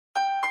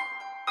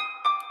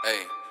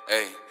Hey,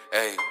 hey,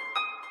 hey.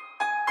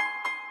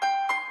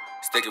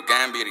 Stick your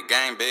gang, be the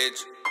gang,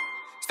 bitch.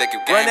 Stick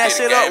your gang, Run that be the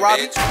shit gang, up,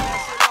 Robbie. bitch.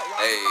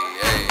 Hey,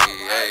 hey,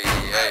 hey,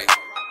 hey.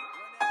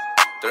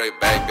 Throw it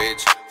back,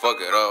 bitch.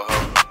 Fuck it up, ho.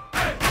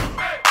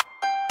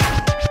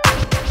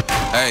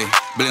 Hey,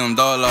 Bleedem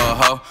dolo,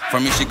 ho. For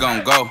me, she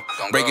gon' go.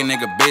 Break a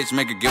nigga, bitch,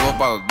 make her give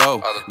up all the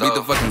dough. Beat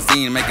the fucking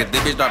scene, make a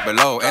dip, bitch, drop it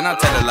low. And I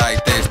tell her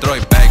like this, throw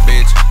it back,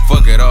 bitch.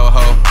 Fuck it up,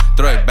 ho.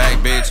 Throw it back,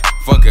 bitch.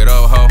 Fuck it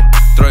up, ho.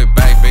 Throw it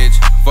back, bitch.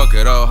 Fuck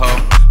it up, ho.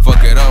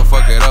 Fuck it up,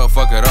 fuck it up,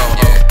 fuck it up,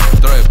 ho.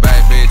 Throw it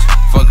back, bitch.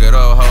 Fuck it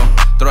up, ho.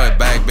 Throw it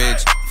back,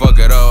 bitch. Fuck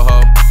it up,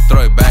 ho.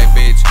 Throw it back,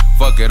 bitch.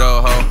 Fuck it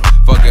up, ho.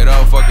 Fuck it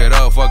up, fuck it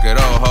up, fuck it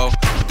up, ho.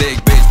 Thick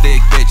bitch,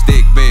 thick bitch,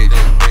 thick bitch.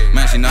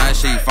 Man, she know that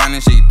she fine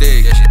and she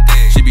thick.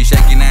 She be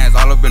shaking ass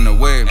all up in the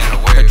whip.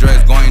 Her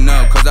dress going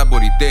up cause that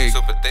booty thick.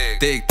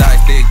 Thick thighs,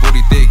 thick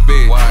booty, thick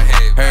bitch.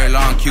 Hair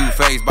long, cute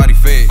face, body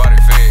fit.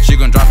 She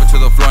gon' drop it to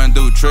the floor and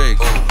do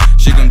tricks.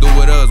 She gon' do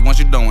with us once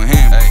you done with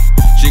him.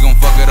 She gon'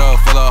 fuck it up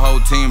for the whole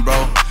team, bro.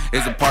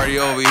 It's a party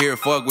over here,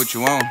 fuck what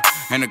you want.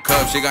 In the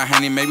cup, she got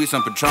Henny, maybe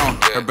some Patron.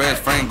 Her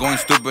best friend going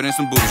stupid in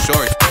some booty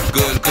shorts.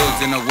 Good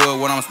cooks in the wood,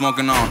 what I'm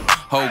smoking on.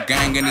 Whole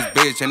gang in this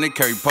bitch and they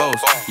carry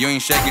posts. You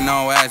ain't shaking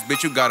no ass,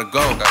 bitch, you gotta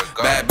go.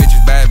 Bad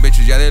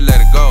bitches, yeah, they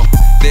let it go.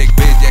 Thick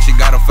bitch, yeah, she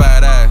got a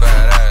fat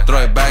ass.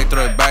 Throw it back,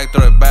 throw it back,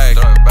 throw it back.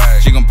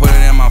 She gon' put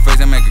it in my face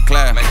and make it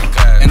clap.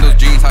 In those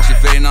jeans, how she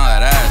fitting all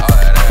that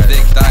ass.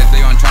 Thick thighs,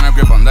 they on tryna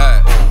grip on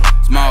that.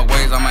 Small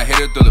ways, I'ma hit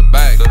it through the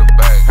back.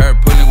 Her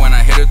pulling when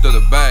I hit it through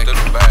the back.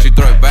 She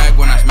throw it back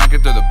when I smack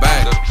it through the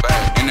back.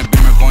 In the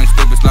Beamer going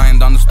stupid, sliding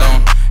down the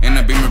stone. In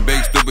the Beamer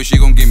big stupid, she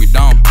gon' give me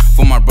dome.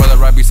 For my brother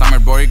right beside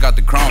me, bro, he got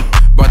the chrome.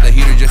 Brought the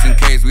heater just in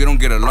case we don't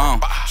get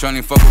along. She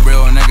only fuck with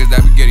real niggas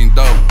that be getting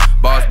dope.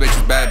 Boss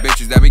bitches, bad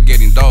bitches that be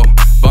getting dope.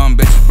 Bum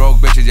bitches, broke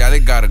bitches, yeah, they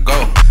gotta go.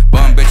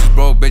 Bum bitches,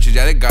 broke bitches,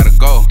 yeah, they gotta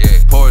go.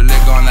 Pour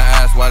lick on the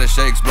ass while the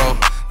shakes, bro.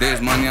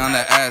 There's money on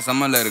the ass,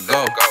 I'ma let it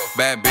go.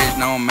 Bad bitch,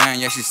 no man,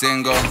 yeah, she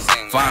single.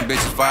 Fine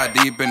bitches, 5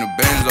 deep in the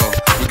benzo.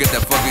 We get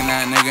that fucking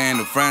that nigga in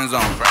the friend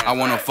zone. I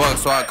wanna fuck,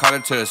 so I call her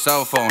to the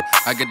cell phone.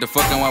 I get the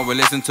fucking while we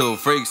listen to a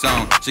freak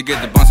song. She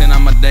get the bouncing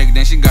on my dick,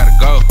 then she gotta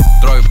go.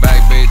 Throw it